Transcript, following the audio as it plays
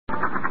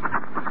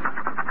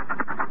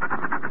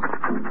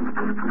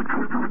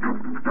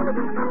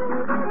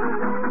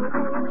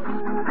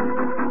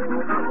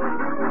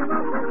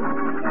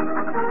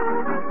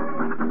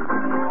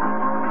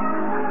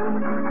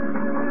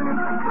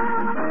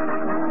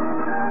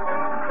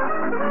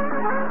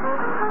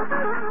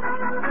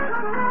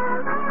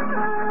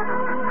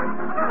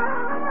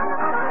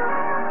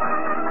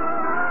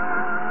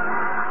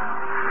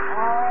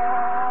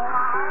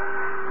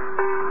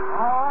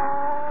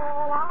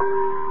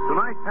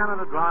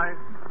Canada Dry,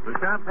 the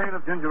Champagne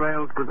of Ginger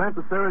Ales presents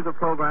a series of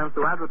programs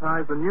to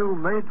advertise the new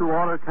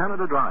made-to-order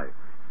Canada Dry,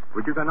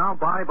 which you can now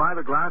buy by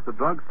the glass at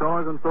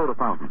drugstores and soda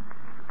fountains.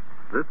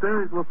 This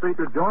series will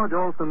feature George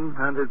Olson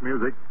and his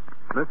music,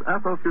 Miss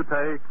Ethel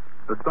Chute,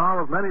 the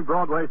star of many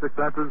Broadway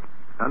successes,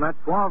 and that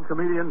suave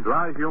comedian,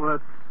 dry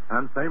humorist,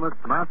 and famous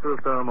master of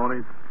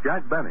ceremonies,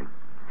 Jack Benny.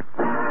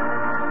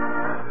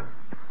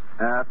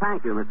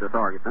 Thank you, Mr.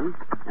 Thorgerson.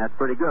 That's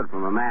pretty good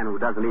from a man who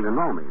doesn't even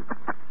know me.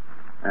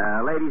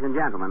 Ladies and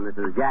gentlemen, this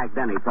is Jack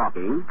Benny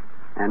talking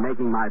and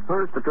making my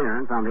first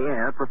appearance on the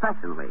air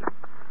professionally.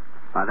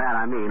 By that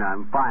I mean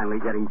I'm finally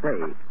getting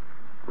paid,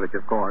 which,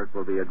 of course,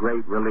 will be a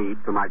great relief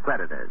to my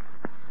creditors.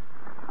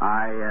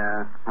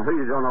 I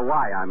really don't know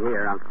why I'm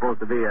here. I'm supposed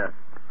to be a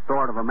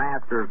sort of a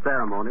master of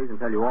ceremonies and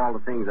tell you all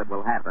the things that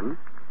will happen,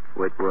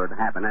 which would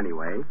happen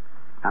anyway.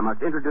 I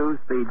must introduce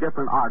the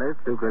different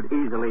artists who could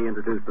easily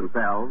introduce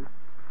themselves,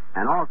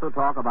 and also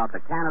talk about the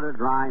Canada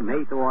Dry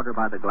made to order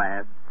by the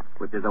glass,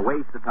 which is a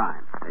waste of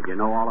time, as you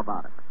know all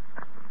about it.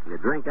 You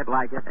drink it,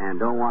 like it, and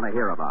don't want to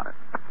hear about it.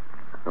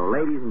 So,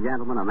 ladies and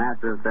gentlemen, a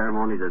master of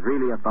ceremonies is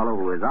really a fellow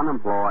who is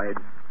unemployed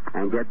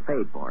and gets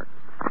paid for it.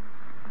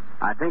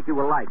 I think you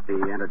will like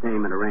the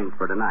entertainment arranged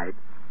for tonight,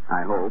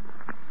 I hope.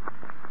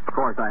 Of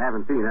course, I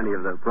haven't seen any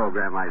of the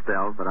program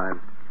myself, but I've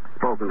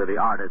spoken to the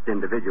artists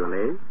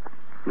individually.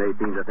 They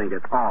seem to think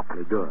it's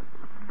awfully good.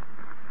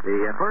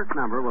 The first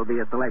number will be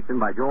a selection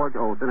by George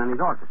Olson and his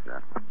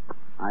orchestra.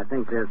 I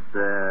think this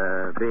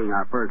being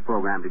our first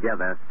program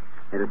together,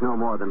 it is no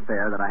more than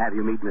fair that I have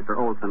you meet Mr.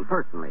 Olson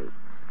personally.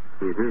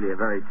 He's really a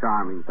very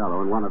charming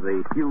fellow and one of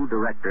the few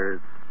directors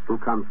who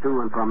comes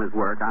to and from his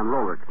work on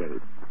roller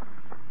skates.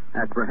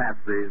 That's perhaps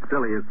the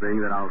silliest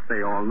thing that I'll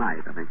say all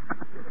night, I think.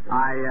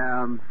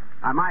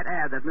 I might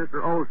add that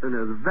Mr. Olson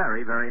is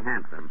very, very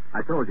handsome.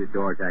 I told you,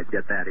 George, I'd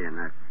get that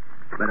in.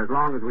 But as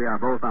long as we are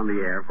both on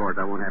the air, of course,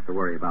 I won't have to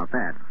worry about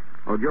that.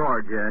 Oh,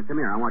 George, come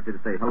here. I want you to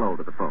say hello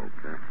to the folks.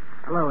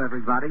 Hello,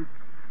 everybody.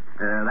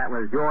 That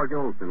was George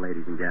Olson,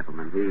 ladies and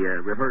gentlemen. He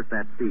rehearsed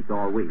that speech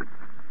all week.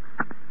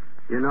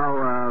 You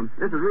know,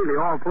 this is really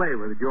all play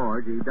with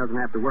George. He doesn't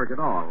have to work at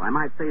all. I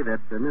might say that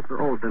Mr.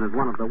 Olson is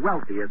one of the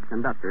wealthiest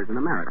conductors in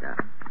America.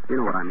 You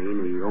know what I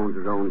mean. He owns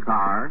his own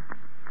car.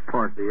 Of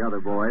course, the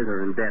other boys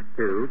are in debt,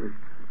 too.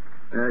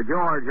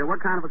 George, what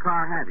kind of a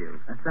car have you?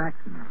 A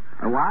Saxon.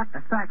 A what?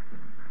 A Saxon.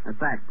 A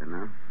Saxon,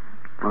 huh?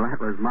 Well, that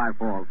was my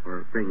fault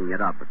for bringing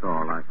it up, that's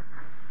all.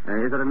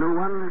 Is it a new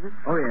one, is it?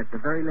 Oh, yes, a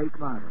very late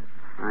model.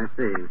 I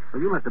see.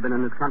 Well, you must have been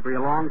in this country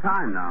a long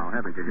time now,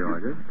 haven't you,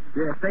 George?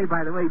 Yeah, say,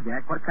 by the way,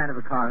 Jack, what kind of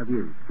a car have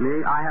you?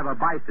 Me? I have a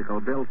bicycle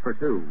built for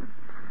two.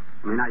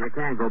 I mean, now, you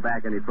can't go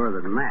back any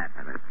further than that,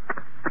 I think.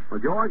 Well,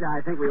 George,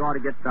 I think we ought to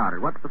get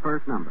started. What's the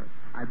first number?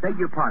 I beg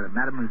your pardon,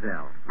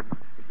 mademoiselle.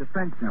 It's a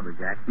French number,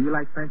 Jack. Do you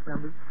like French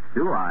numbers?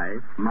 Do I?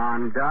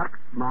 Mon duck,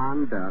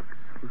 mon duck.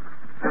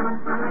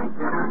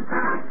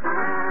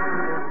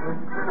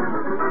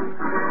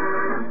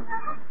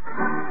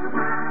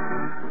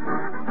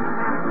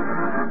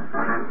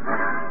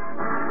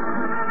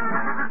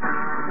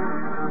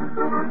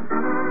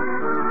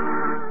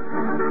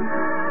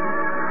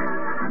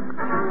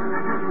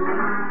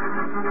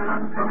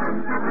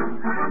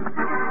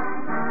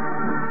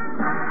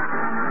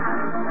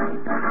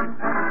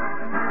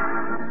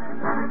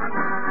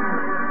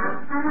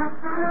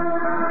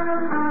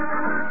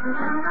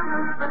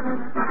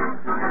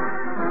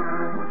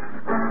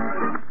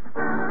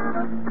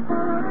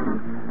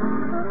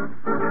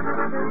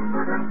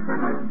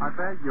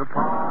 Your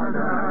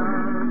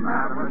pardon,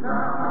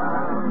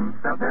 mademoiselle,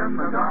 step in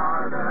the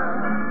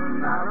garden,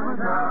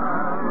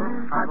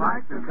 mademoiselle. I'd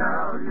like to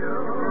tell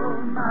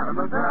you,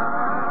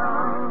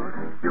 mademoiselle,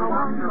 you're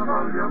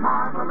wonderful, you're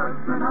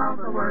marvelous, in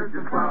other words,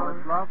 you're swell,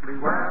 it's lovely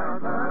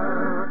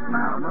weather,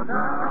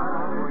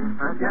 mademoiselle.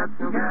 Let's get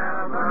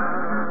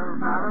together,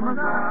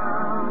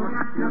 mademoiselle,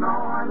 you know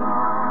I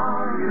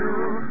love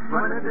you,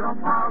 but if you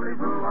don't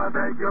parley-vous, I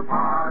beg your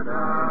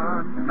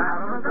pardon,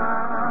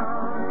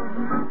 mademoiselle.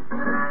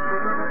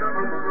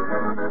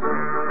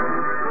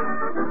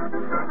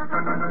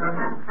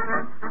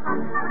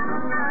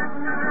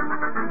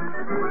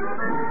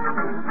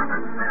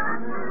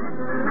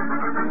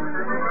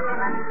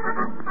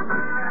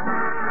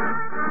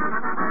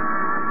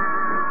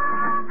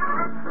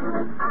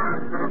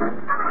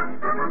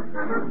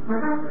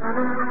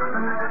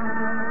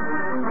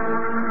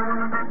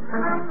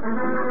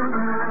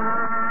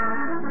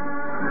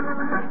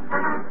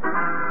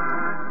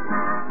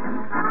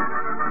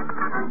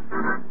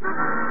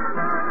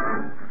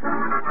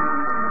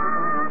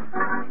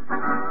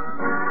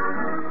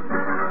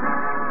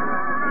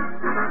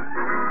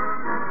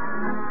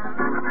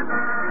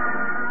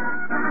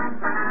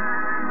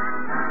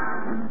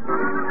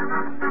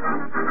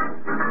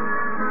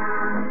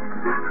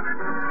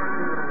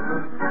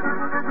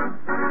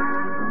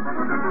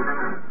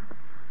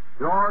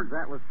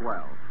 That was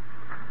swell.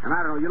 And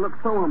I don't know, you look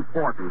so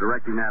important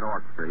directing that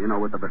orchestra, you know,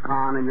 with the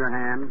baton in your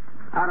hand.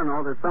 I don't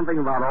know, there's something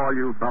about all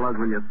you fellas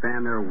when you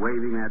stand there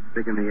waving that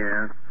stick in the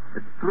air.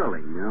 It's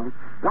thrilling, you know.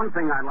 One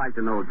thing I'd like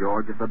to know,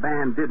 George, if the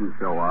band didn't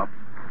show up,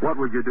 what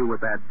would you do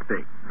with that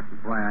stick?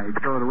 Why, I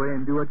throw it away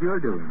and do what you're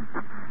doing.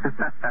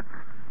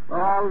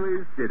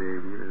 Always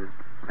kidding.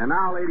 And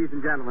now, ladies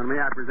and gentlemen, may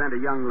I present a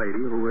young lady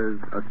who is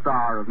a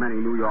star of many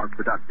New York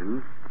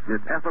productions,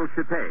 Miss Ethel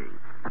Chate.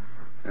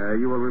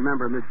 You will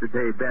remember Miss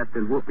Chate best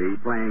in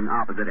Whoopi playing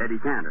opposite Eddie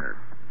Cantor.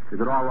 Is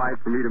it all right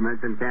for me to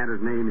mention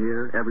Cantor's name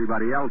here?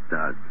 Everybody else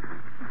does.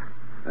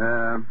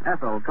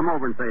 Ethel, come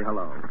over and say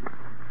hello.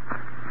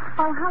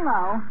 Oh,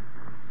 hello.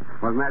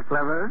 Wasn't that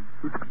clever?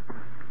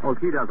 Oh,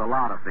 she does a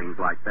lot of things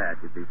like that.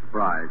 You'd be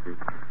surprised.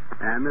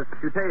 And Miss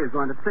Chate is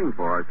going to sing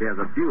for us. She has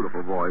a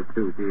beautiful voice,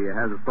 too. She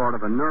has a sort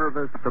of a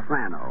nervous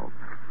soprano.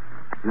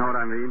 You know what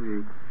I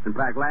mean? In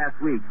fact, last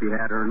week she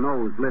had her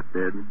nose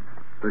lifted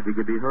so she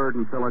could be heard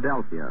in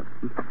Philadelphia.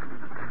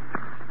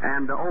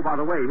 And, oh, by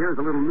the way, here's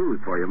a little news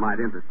for you. Might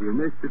interest you.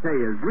 Miss Chate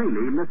is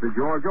really Mrs.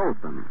 George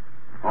Olsen.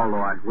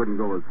 Although I wouldn't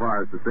go as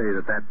far as to say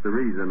that that's the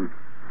reason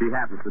she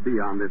happens to be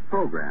on this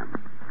program.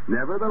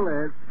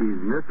 Nevertheless, she's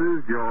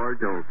Mrs.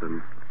 George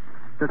Olsen.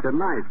 Such a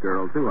nice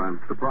girl, too. I'm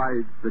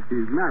surprised that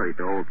she's married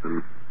to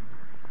Olsen.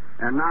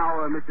 And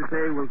now, Mr.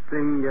 Chate will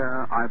sing,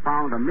 I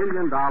Found $1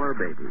 Million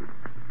Baby.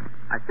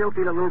 I still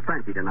feel a little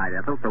Frenchy tonight,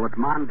 Ethel, so it's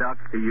Mon Duck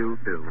to you,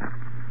 too.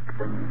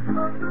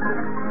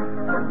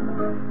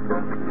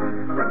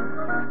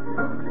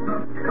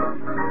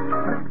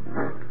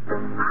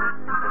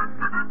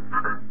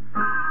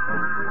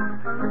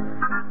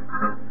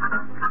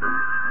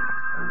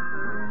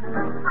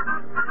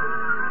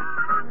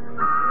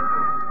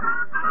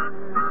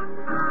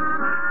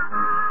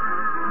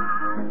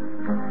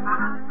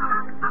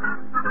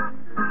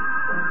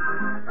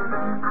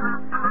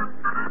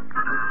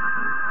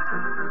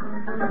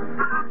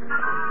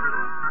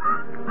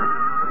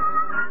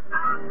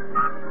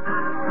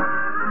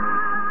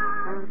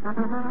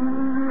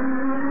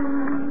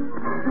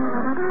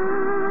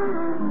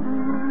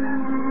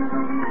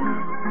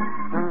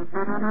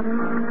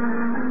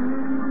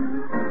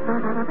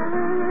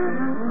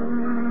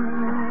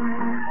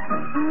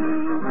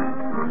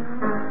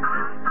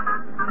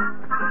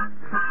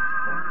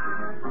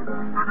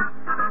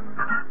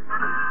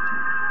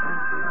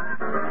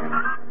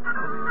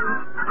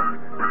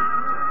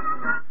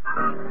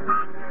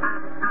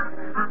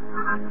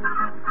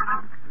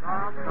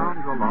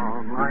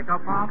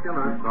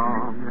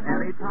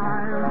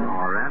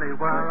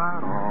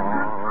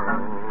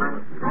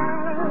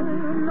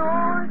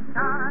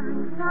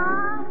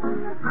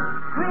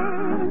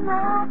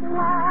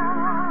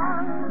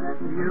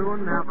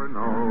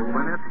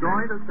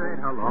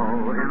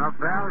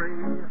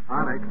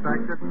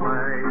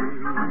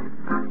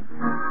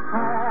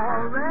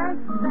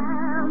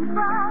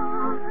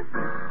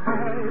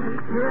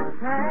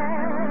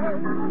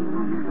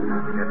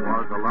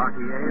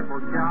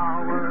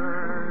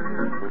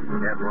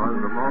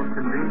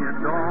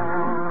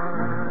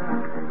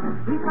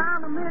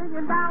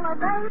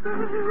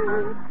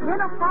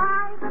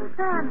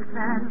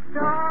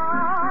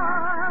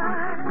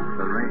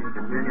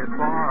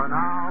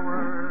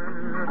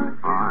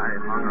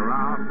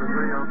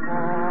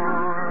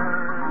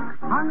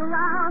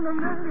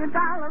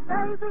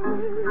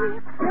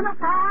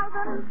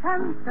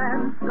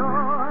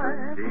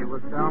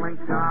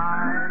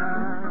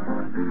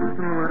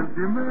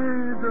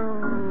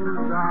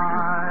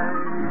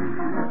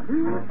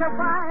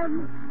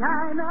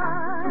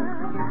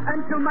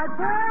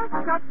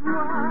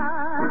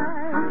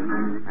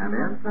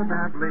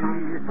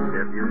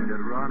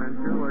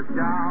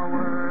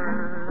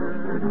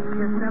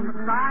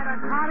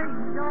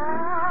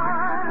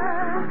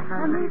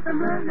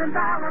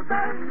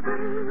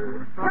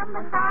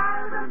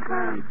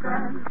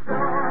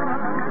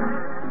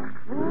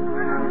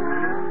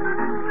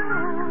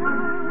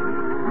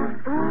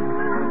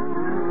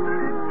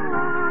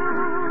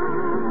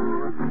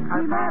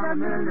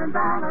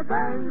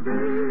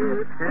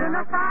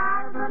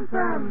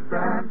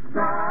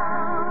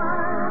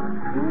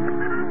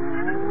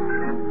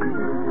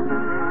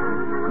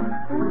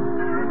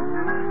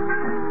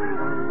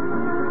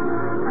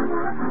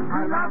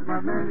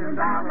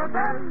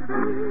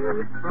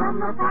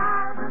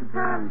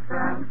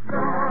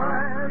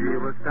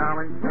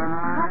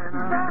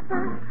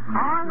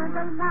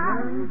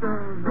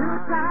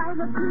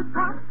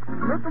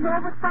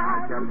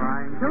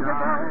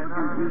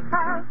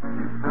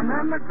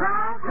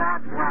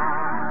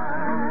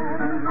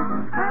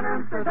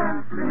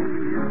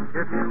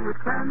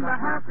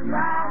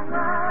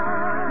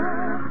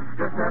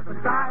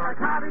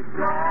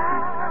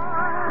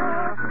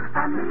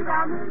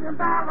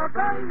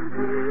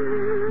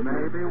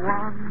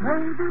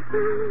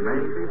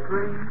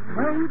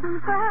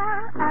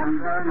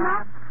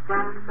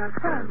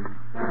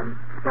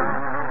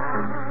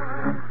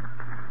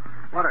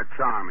 What a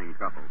charming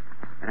couple.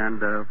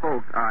 And,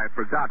 folks, I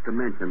forgot to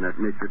mention that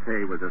Miss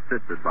Chate was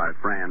assisted by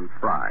Fran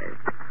Fry.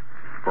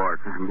 Of course,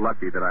 I'm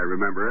lucky that I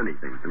remember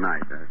anything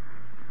tonight.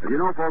 You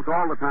know, folks,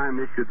 all the time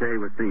Miss Chate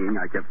was singing,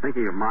 I kept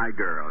thinking of my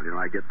girl. You know,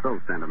 I get so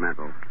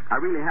sentimental. I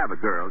really have a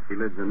girl. She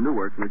lives in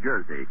Newark, New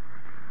Jersey.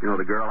 You know,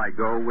 the girl I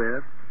go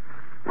with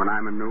when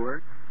I'm in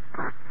Newark.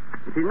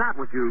 She's not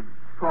what you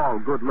call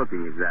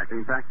good-looking exactly.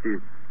 In fact,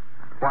 she's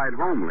quite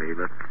homely,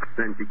 but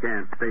then she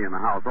can't stay in the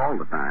house all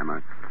the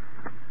time.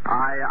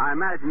 I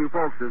imagine you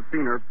folks have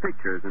seen her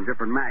pictures in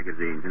different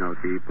magazines. You know,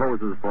 she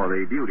poses for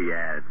the beauty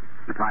ads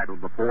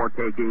entitled Before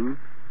Taking.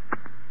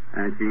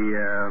 And she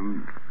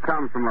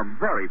comes from a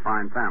very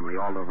fine family,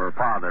 although her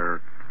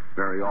father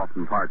very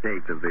often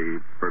partakes of the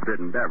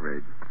forbidden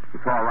beverage.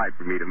 It's all right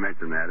for me to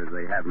mention that, as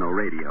they have no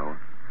radio.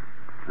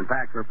 In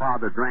fact, her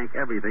father drank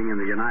everything in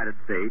the United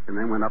States and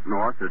then went up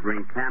north to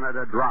drink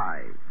Canada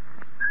Dry.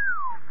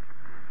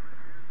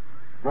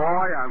 Boy,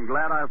 I'm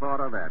glad I thought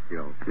of that,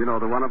 Joe. You know,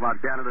 the one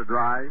about Canada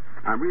Dry?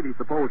 I'm really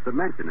supposed to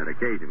mention it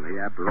occasionally.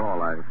 After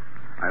all, I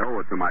owe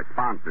it to my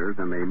sponsors,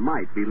 and they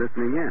might be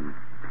listening in.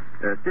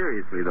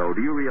 Seriously, though,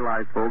 do you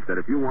realize, folks, that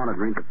if you want a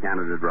drink of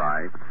Canada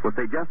Dry, well,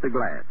 say just a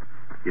glass,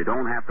 you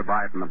don't have to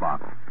buy it in the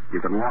bottle. You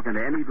can walk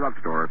into any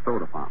drugstore or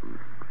soda fountain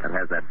that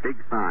has that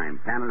big sign,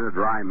 Canada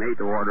Dry, made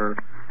to order,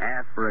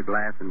 ask for a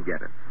glass and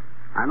get it.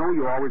 I know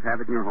you always have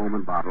it in your home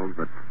in bottles,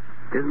 but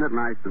isn't it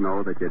nice to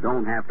know that you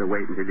don't have to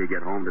wait until you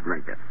get home to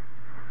drink it?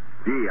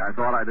 Gee, I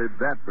thought I did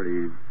that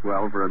pretty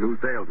well for a new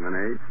salesman,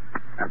 eh?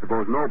 I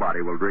suppose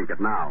nobody will drink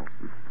it now.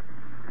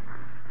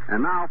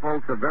 And now,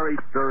 folks, a very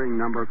stirring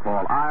number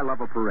called I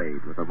Love a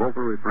Parade, with a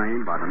vocal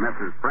refrain by the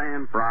Messrs.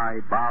 Fran Fry,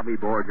 Bobby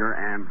Borger,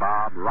 and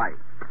Bob Wright.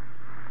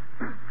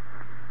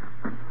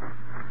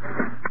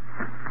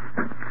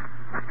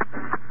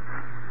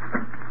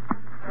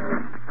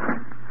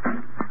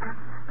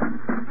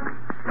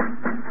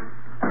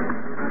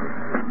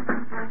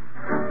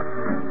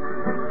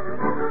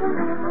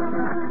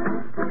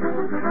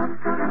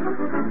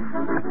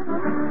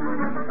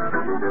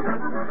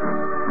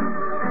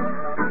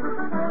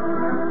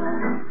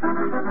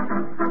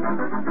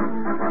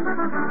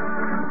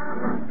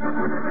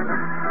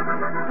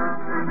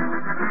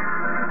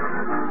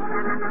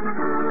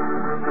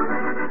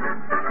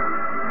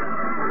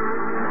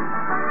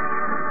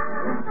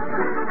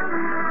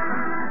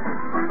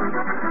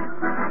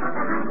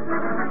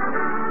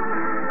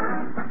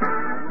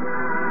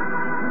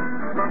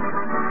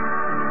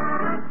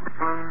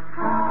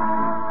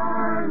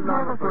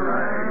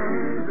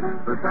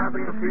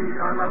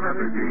 I love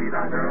every beat,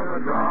 I never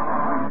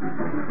drop.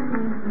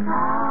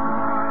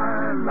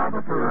 I love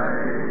a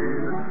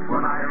parade.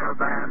 When I hear a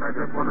band, I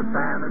just want to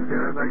stand and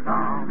here they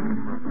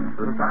come.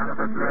 The sound of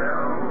a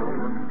drill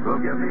will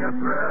give me a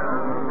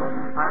thrill.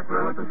 I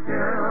thrill at the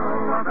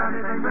skill of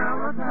anything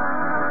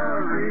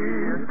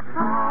military.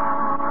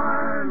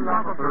 I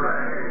love a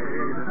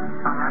parade.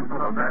 A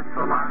handful of vets,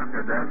 a line of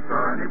cadets,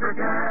 or any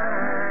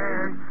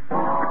brigade.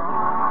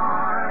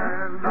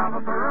 I love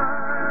a parade.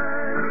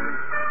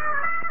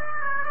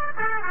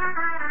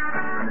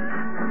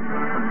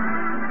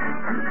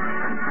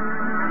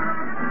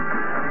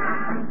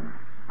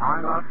 I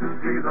love to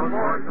see the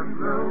boys in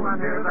blue and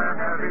hear their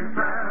heavy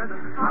tread.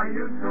 I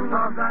used to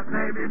love that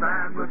Navy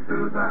band with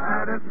Sousa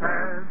at its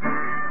head.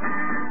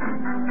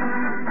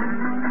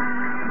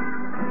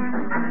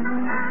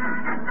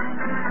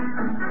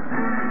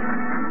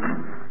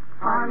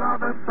 I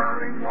love a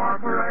stirring war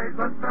parade,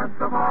 but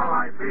best of all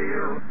I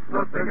feel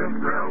the biggest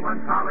thrill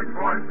when college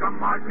boys come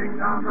marching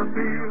down the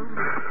field.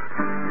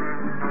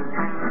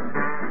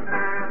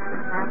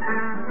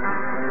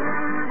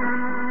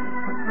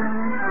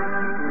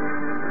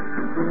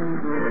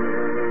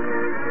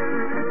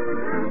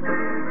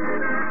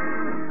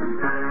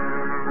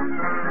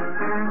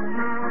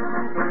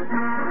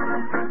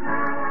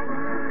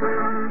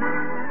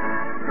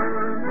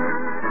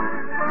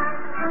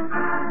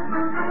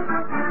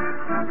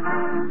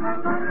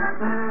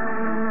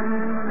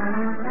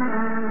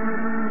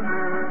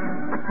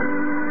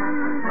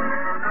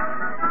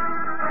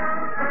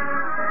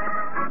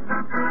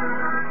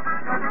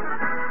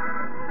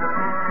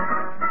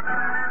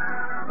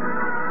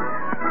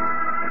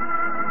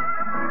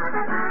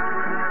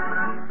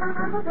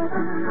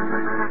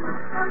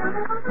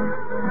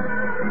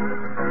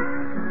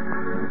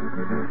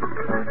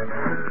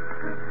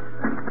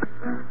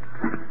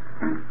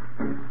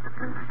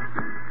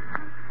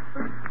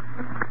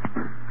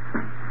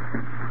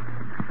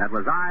 That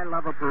was I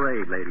Love a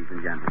Parade, ladies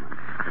and gentlemen.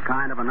 The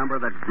kind of a number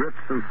that grips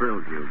and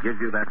thrills you, gives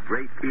you that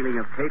great feeling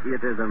of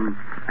patriotism,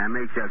 and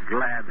makes you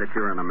glad that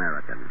you're an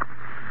American.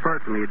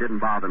 Personally, it didn't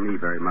bother me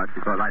very much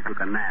because I took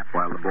a nap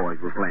while the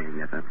boys were playing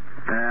it.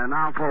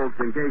 Now, folks,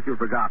 in case you've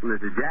forgotten,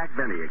 this is Jack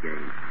Benny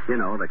again. You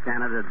know, the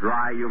Canada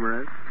Dry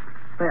humorist.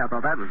 Say, I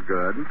thought that was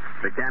good.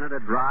 The Canada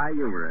Dry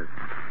humorist.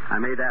 I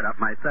made that up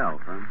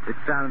myself, huh? It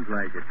sounds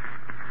like it.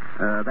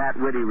 That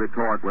witty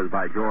retort was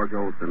by George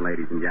Olson,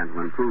 ladies and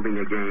gentlemen, proving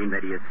again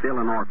that he is still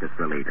an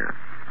orchestra leader.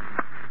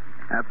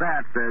 At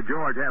that,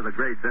 George has a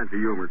great sense of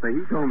humor. Say,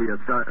 he told me a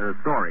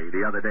story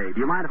the other day.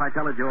 Do you mind if I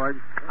tell it, George?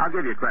 I'll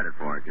give you credit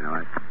for it, you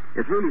know.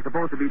 It's really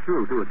supposed to be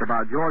true, too. It's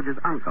about George's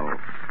uncle,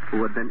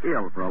 who had been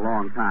ill for a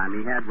long time.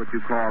 He had what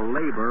you call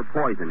labor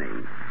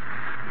poisoning.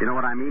 You know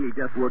what I mean? He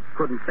just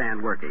couldn't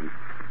stand working.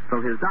 So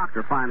his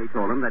doctor finally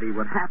told him that he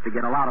would have to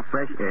get a lot of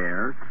fresh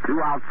air,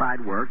 do outside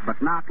work, but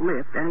not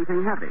lift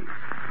anything heavy.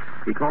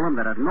 He told him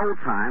that at no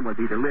time was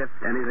he to lift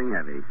anything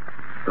heavy.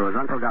 So his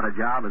uncle got a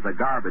job as a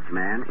garbage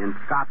man in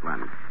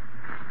Scotland.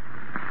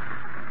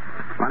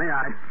 Funny,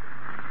 I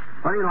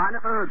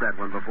never heard that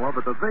one before,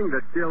 but the thing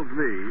that kills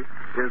me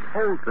is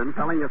Olson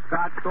telling a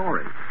Scotch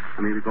story.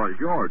 I mean, because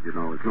George, is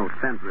no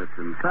spendthrift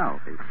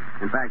himself.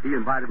 In fact, he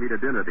invited me to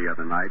dinner the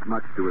other night,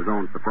 much to his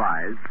own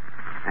surprise,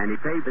 and he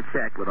paid the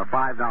check with a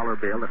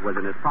 $5 bill that was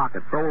in his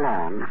pocket so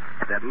long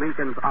that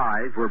Lincoln's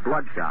eyes were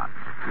bloodshot.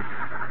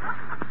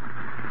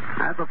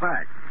 That's a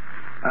fact.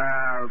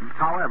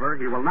 However,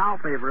 he will now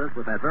favor us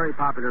with that very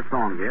popular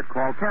song hit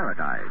called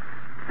Paradise.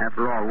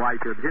 After all, why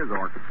should his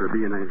orchestra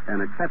be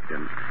an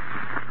exception?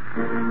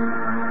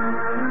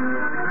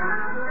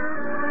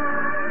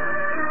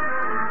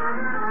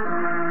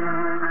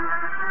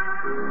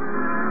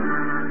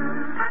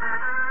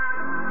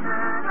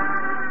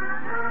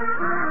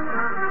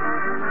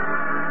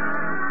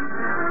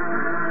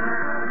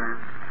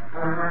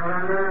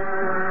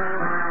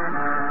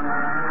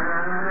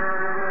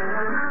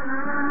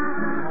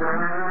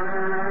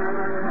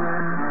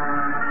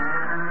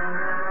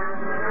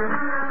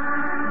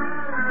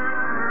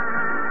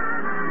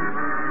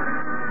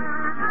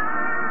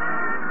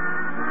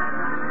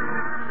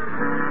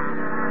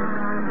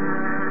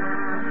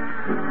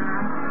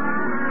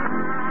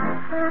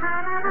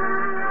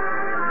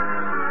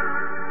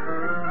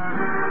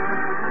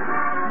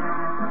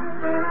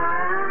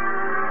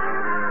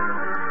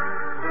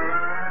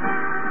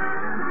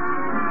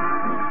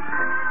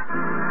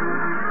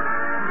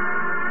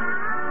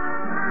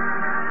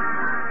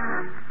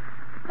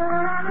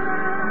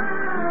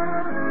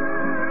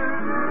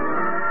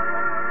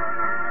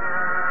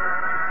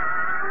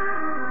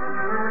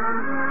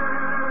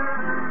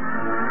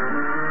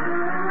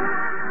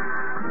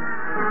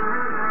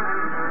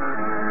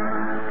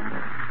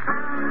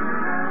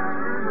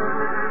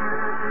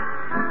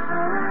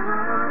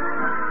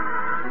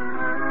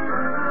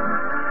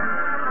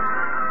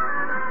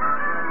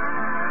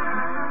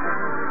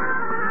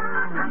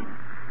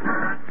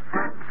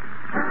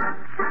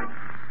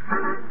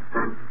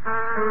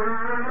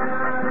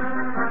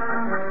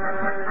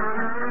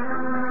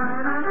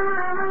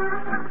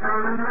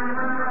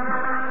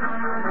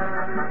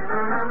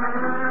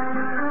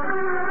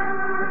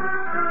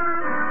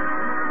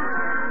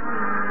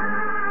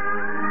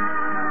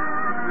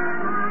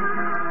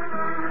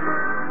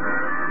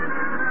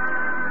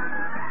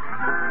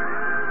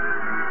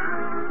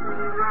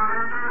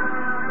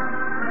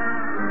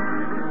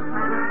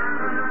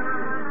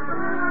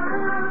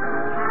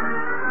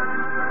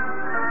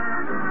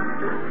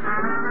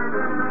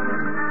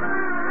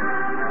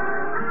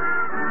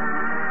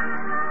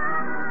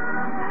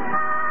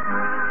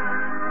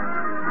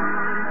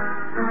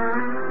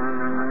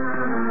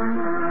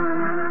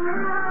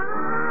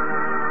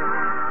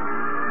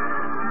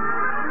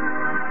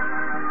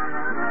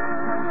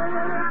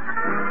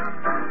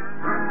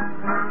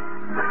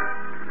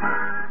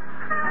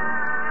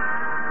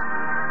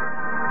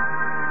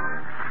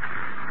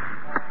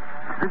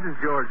 This is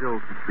George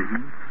Olson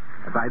speaking.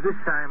 By this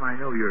time, I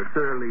know you're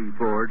thoroughly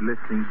bored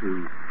listening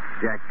to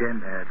Jack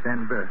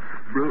Denver,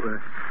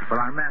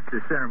 our master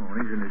of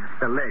ceremonies and his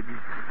alleged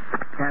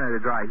Canada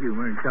Dry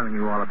humor and telling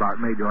you all about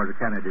made-to-order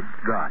Canada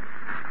Dry.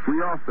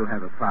 We also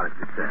have a product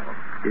to sell.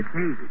 It's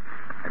music.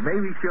 And may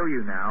we show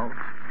you now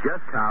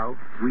just how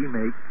we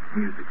make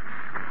music.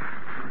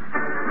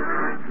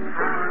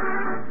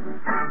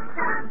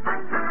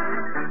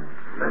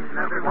 Listen,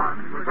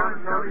 everyone, we're going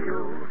to show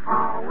you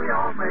how we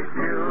all make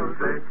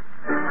music.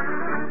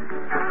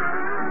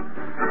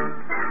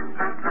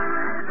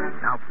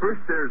 Now,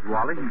 first there's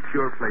Wally. He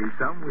sure plays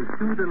some with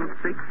two little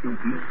sticks he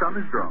beats on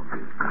his drum.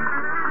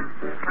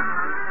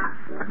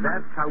 And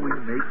that's how we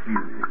make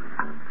music.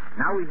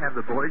 Now we have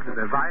the boys with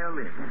their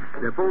violin.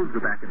 Their bows go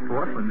back and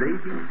forth when they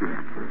beat in.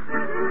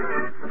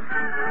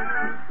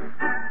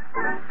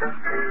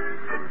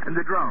 And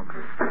the drums.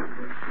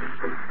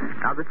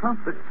 Now the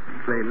trumpets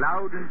play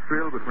loud and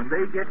shrill, but when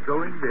they get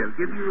going, they'll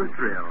give you a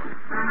thrill.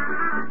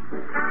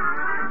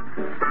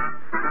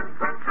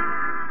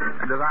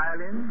 And the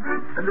violin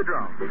and the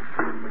drums.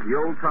 The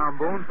old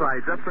trombone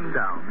flies up and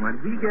down. When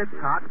he gets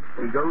hot,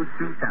 he goes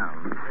to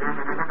town.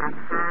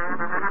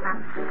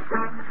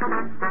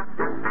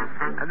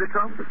 And the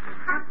trumpet,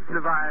 the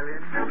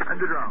violin, and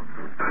the drums.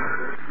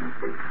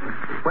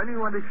 When we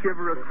want to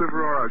shiver, a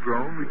quiver, or a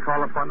groan, we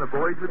call upon the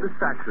boys with the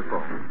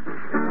saxophone.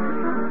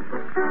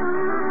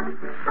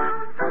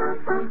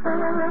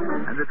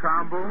 And the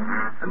trombone,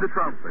 and the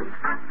trumpet,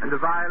 and the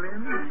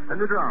violin, and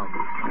the drums.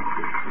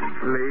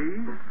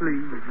 Please,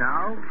 please,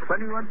 now,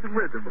 when we want some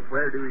rhythm,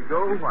 where do we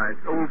go? Why,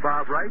 it's old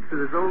Bob Wright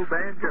with his old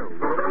banjo.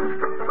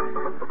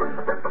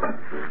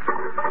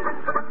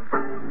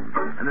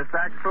 And the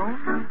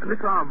saxophone, and the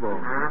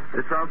trombone,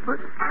 the trumpet,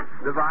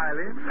 the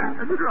violin,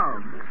 and the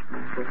drums.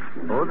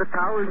 Oh, the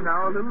cow is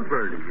now a little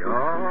birdie.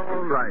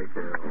 All right,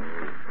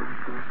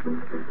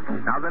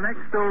 Now, the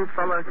next old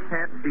fella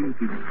can't be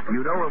beat.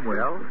 You know him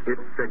well.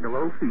 It's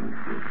Piccolo Pete.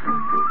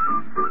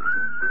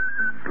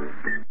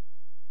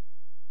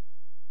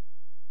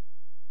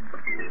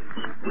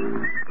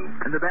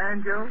 And the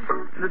banjo,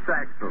 and the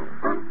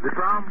saxophone, the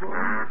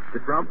trombone, the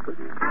trumpet,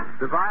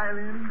 the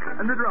violin,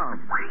 and the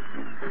drum.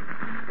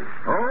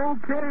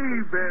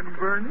 Okay, Ben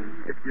Bernie,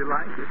 if you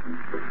like it.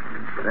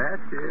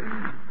 That's it.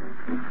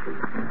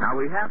 Now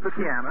we have the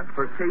piano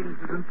for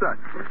cadences and such.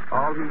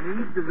 All he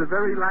needs is a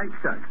very light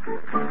touch.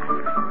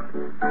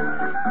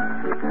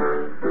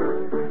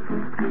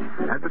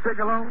 And the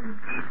piccolo,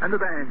 and the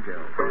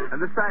banjo,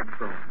 and the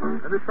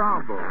saxophone, and the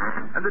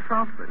trombone, and the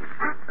trumpet,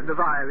 and the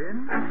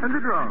violin, and the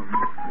drum.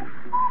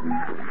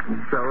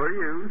 So are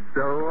you,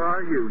 so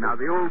are you. Now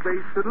the old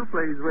bass fiddle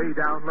plays way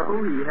down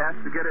low. He has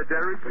to get a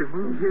derrick to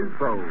move his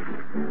bow.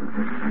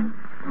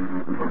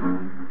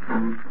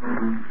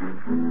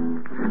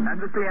 And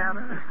the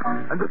piano,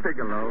 and the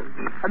piccolo,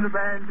 and the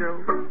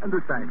banjo, and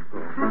the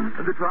saxophone,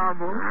 and the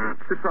trombone,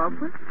 the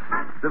trumpet,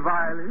 the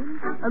violin,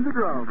 and the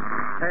drum.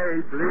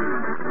 Hey,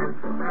 please.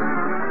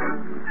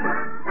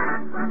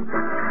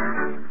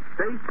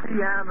 Bass,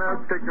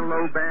 piano,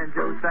 piccolo,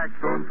 banjo,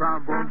 saxophone,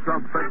 trombone,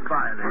 trumpet,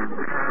 violin.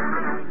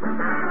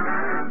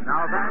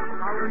 Now that's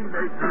how we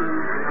make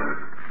music.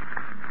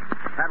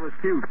 That was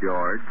cute,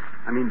 George.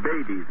 I mean,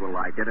 babies will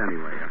like it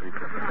anyway, I think.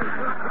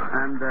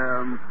 And,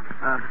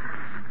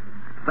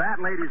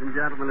 that, ladies and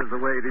gentlemen, is the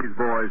way these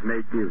boys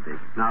make music.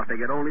 Now, if they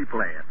could only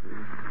play it.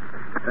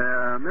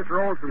 Mr.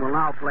 Olson will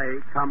now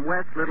play Come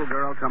West, Little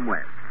Girl, Come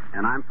West.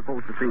 And I'm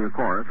supposed to sing a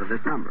chorus of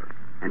this number.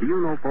 And do you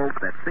know, folks,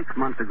 that 6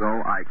 months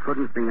ago I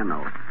couldn't sing a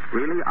note.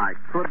 Really, I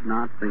could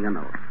not sing a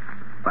note.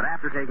 But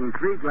after taking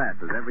 3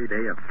 glasses every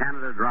day of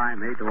Canada Dry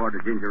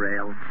made-to-order ginger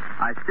ale,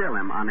 I still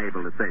am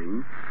unable to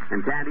sing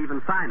and can't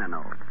even sign a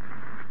note.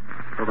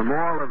 So the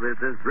moral of this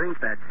is drink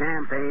that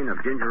champagne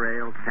of ginger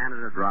ale,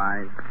 Canada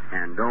Dry,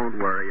 and don't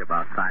worry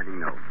about signing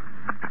notes.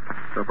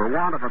 So for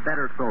want of a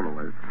better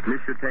soloist,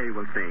 Miss Chute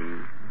will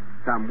sing,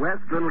 Come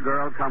West, Little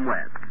Girl, Come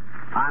West.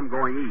 I'm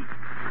going east.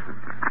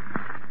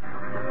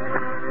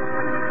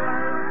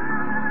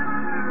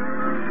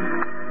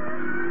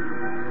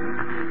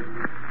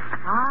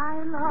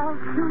 I love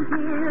to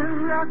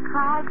hear a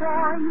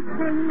cowboy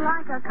sing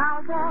like a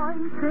cowboy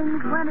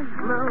sings when it's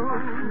blue.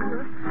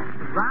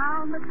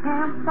 Round the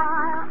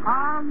campfire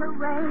on the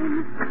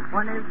range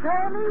when his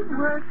daily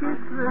work is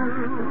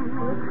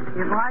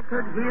through. If I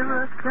could hear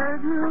a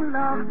certain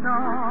love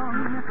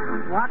song,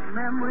 what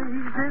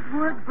memories it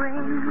would bring.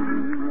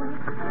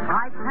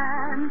 I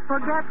can't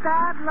forget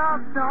that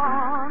love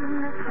song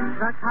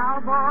the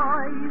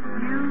cowboys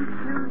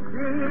used to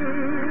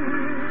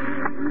sing.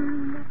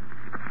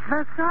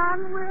 The sun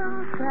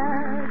will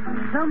set,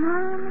 the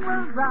moon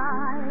will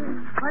rise,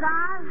 but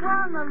I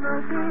wanna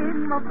look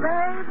in my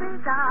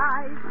baby's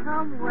eyes.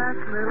 Come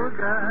west, little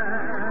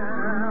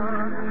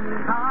girl,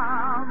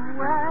 come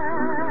west.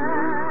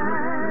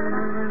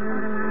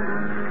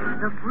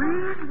 The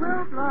breeze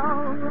will blow,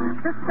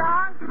 the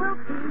stars will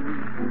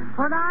peep,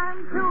 but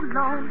I'm too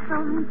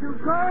lonesome to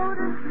go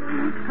to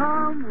sleep.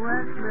 Come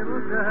west,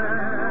 little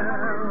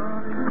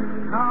girl,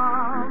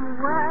 come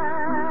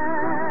west.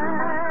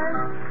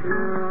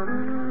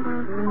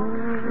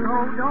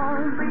 Oh,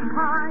 don't be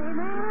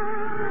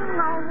pining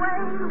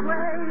away,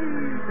 way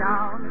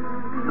down.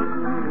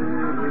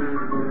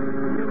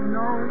 You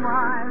know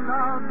my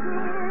love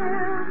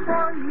here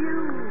for you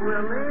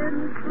will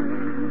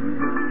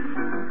increase.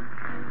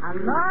 I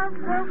love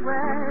the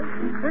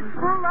West, it's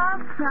full of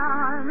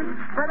charm,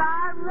 but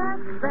I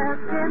rest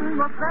best in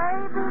my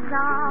baby's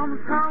arms.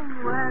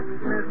 Come west,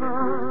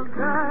 little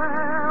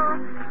girl,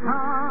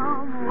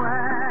 come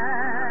west.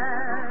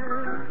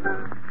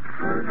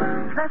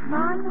 The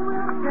sun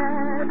will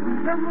set,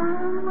 the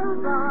moon will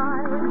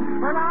rise,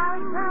 but I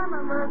can't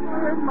look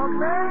in my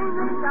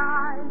baby's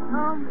eyes.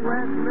 Come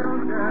west,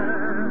 little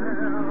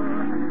girl,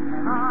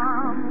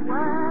 come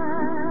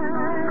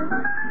west.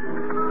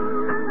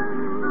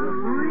 The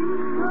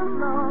breeze will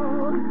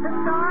blow, the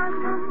stars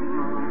will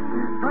beat,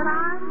 but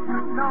I'm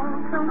too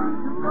lonesome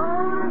to go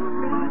to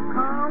sleep.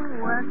 Come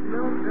west,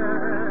 little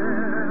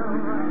girl,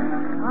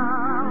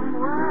 come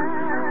west.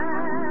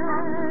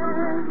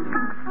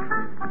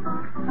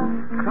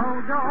 So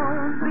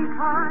don't be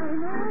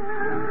pining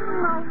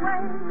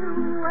away,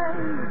 way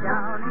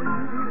down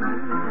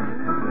east.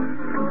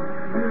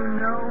 You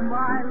know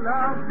my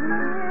love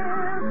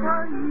here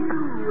for you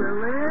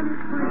will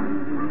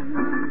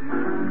increase.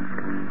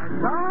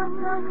 Along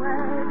the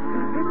West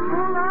is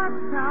full of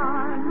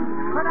charm,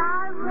 but I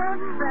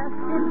rest best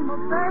in my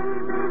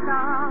baby's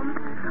arms.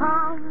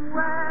 Come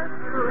west,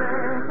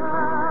 little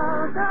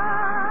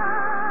girl.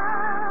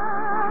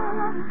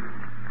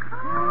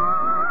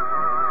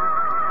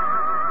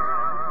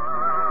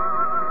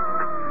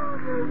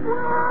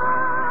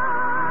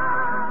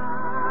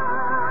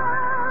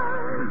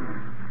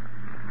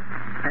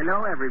 Hello,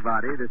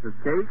 everybody. This is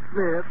Kate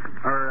Smith,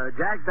 or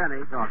Jack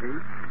Benny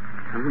talking.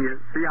 I'm here.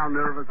 See how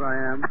nervous I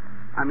am?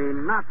 I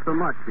mean, not so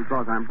much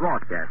because I'm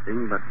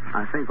broadcasting, but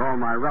I think all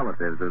my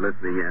relatives are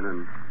listening in,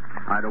 and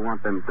I don't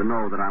want them to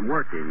know that I'm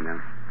working.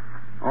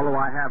 Although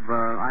I have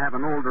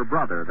an older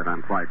brother that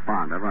I'm quite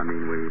fond of. I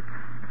mean, we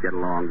get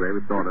along great.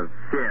 We sort of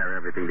share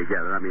everything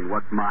together. I mean,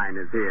 what's mine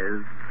is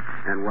his,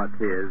 and what's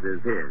his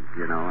is his,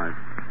 you know.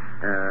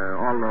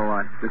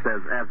 Although this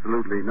has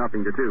absolutely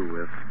nothing to do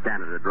with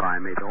Canada Dry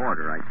made to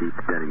order. I keep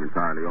getting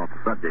entirely off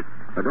the subject.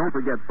 But don't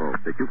forget,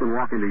 folks, that you can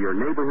walk into your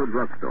neighborhood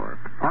drugstore,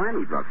 or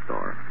any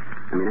drugstore.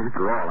 I mean,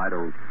 after all, I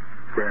don't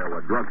care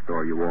what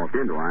drugstore you walk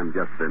into. I'm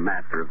just the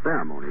master of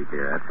ceremonies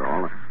here, that's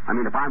all. I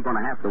mean, if I'm going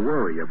to have to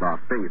worry about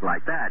things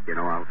like that, you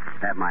know, I'll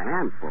have my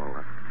hands full.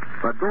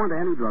 But go into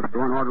any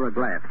drugstore and order a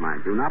glass,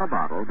 mind you. Not a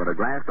bottle, but a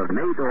glass of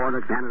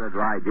made-to-order Canada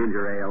Dry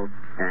ginger ale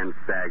and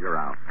stagger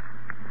out.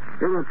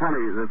 Isn't it funny,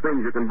 the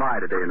things you can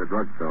buy today in the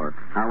drugstore?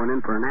 I went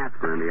in for an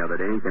aspirin the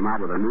other day and came out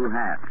with a new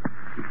hat.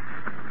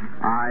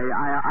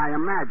 I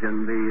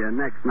imagine the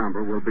next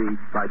number will be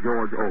by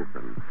George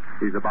Olson.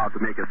 He's about to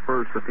make his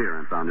first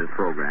appearance on this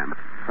program.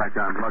 In fact,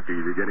 I'm lucky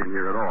to get in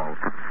here at all.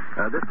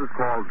 This is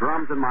called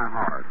Drums in My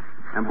Heart.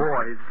 And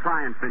boys,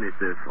 try and finish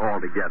this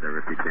all together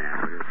if you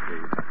can.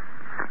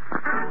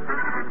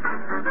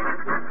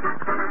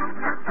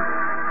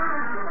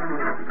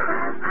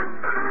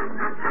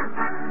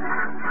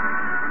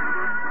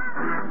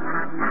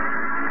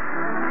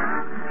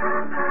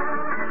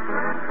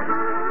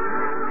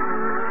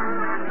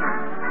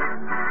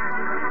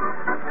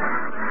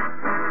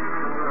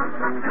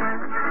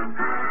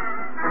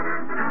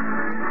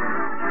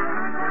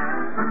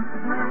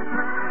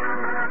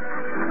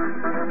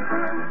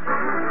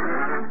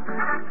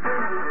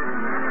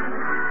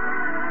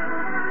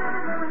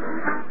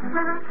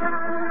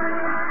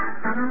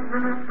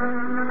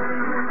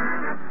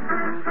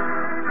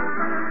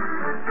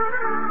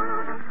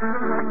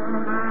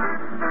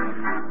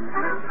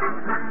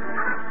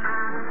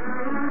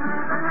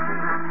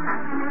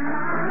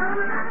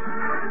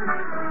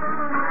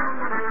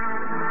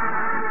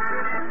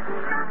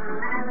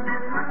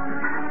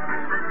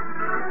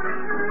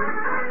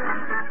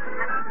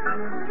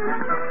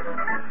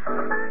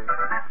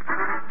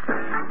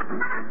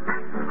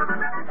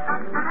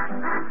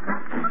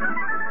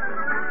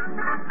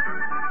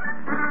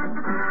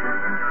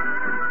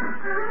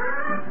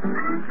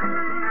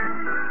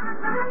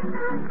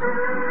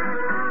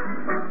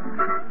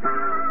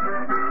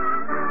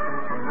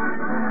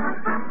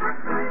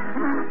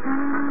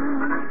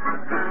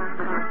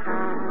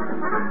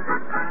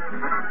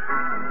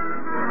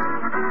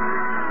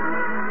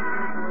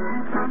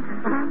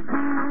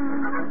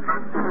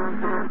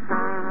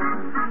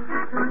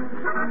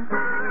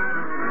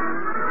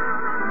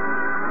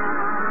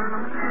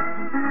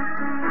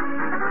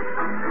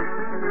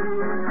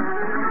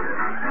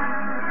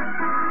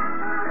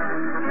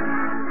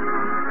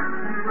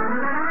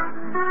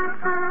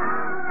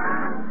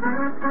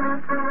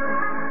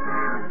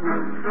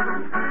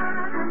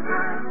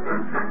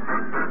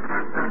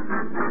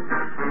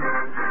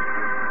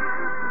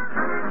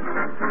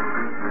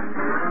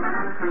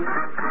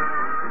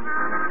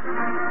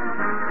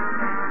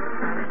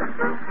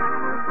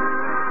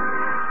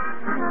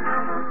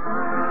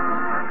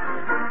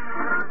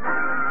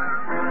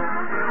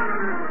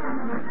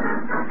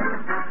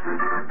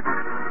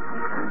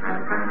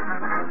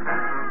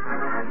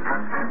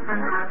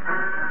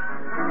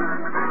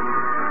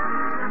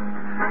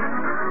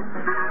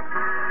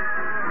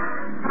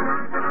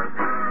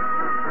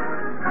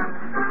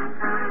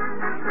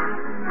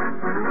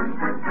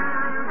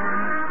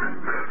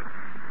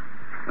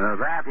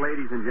 That,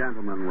 ladies and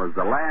gentlemen, was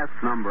the last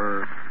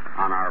number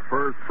on our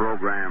first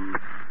program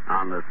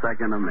on the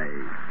 2nd of May.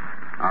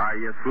 Are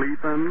you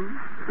sleeping?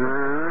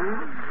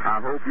 I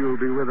hope you'll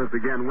be with us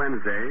again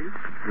Wednesday.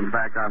 In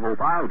fact, I hope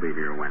I'll be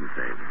here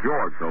Wednesday.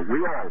 George, so we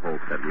all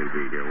hope that we'll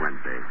be here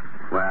Wednesday.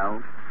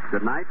 Well,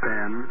 good night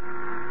then.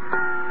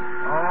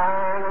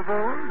 All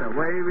aboard.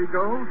 Away we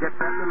go. Get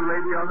that little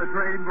lady on the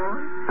train,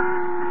 boys.